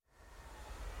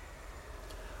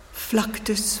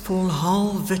Vlaktes vol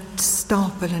haalwit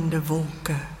stapelende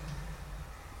wolke,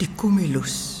 die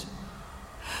cumulus,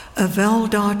 'n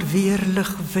weldaad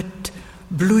weerlig wit,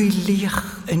 bloei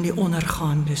leeg in die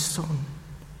ondergaande son.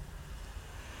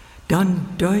 Dan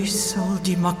duisel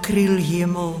die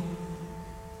makrielhemel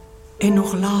en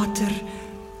nog later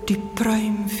die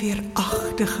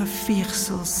pruimveeragtige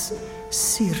veegsels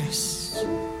Sirius.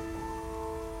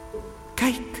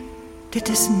 Kyk, dit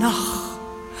is nag,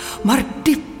 maar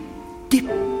diep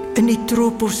in die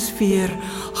troposfeer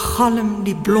galm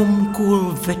die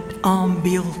blomkoolwit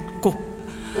aanbeeldkop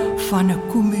van 'n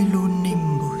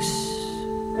cumulonimbus.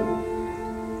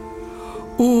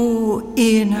 O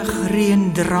enig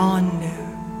reendraande,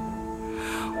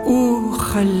 o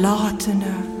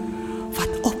gelatene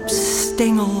wat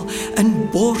opstengel in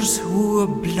borshoë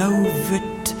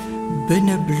blauwwit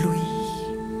binnebloei.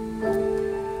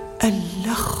 'n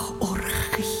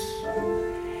ligorgie,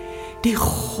 die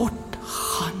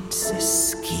godganse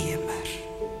skemer.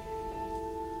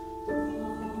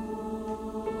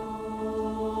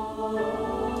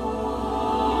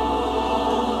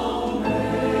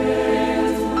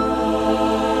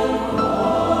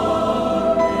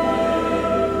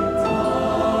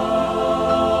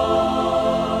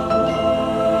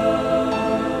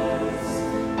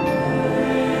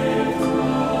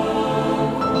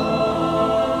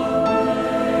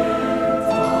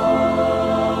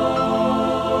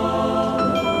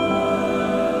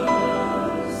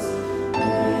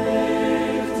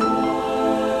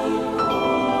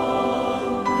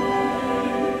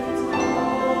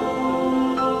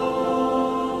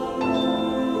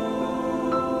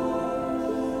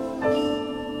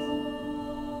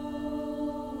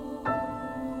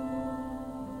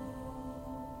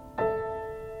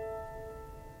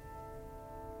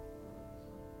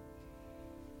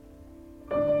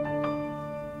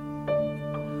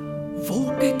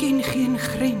 Wolke ken geen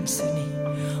grense nie.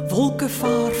 Wolke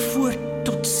vaar voort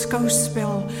tot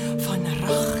skouspel van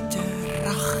ragte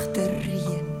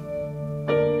reën.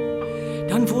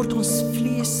 Dan word ons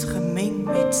vlees gemeng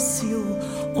met siel,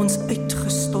 ons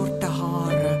uitgestorte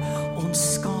hare,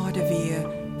 ons skaduwee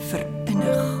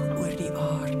verinnig oor die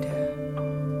aarde.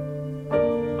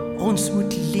 Ons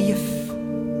moet leef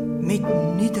met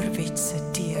nederwetse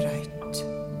teerheid.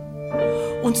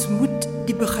 Ons moet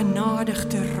die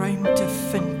begenadigde ruimte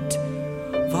vind,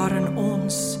 waarin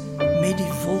ons met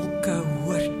die wolke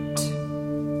hoort.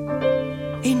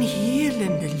 En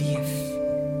helende leef.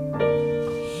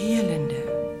 Helende.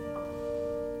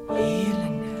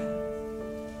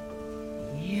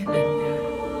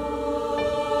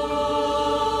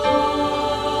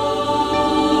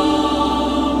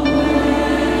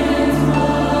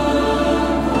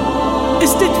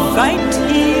 Is dit wyd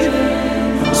hier?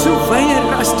 So weier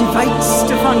as die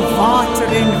wydste van water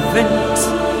en wind.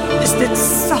 Is dit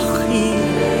sag hier?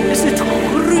 Is dit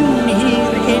groen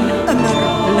hier en immer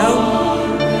blou?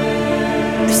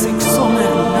 Is ek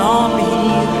sonder naam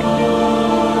hier?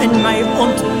 In my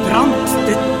ontbrand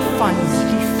dit van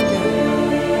liefde.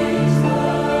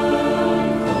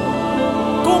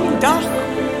 Kom dag,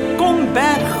 kom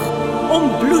berg,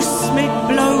 ombloes met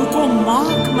blou, kom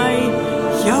maak my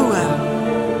joue.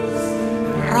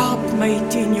 Raap my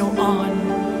teen jou aan,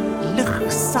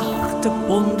 ligsagte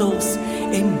bondels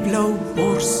en blou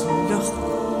borslug.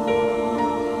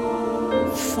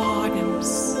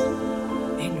 Vadems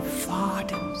en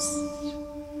vadems.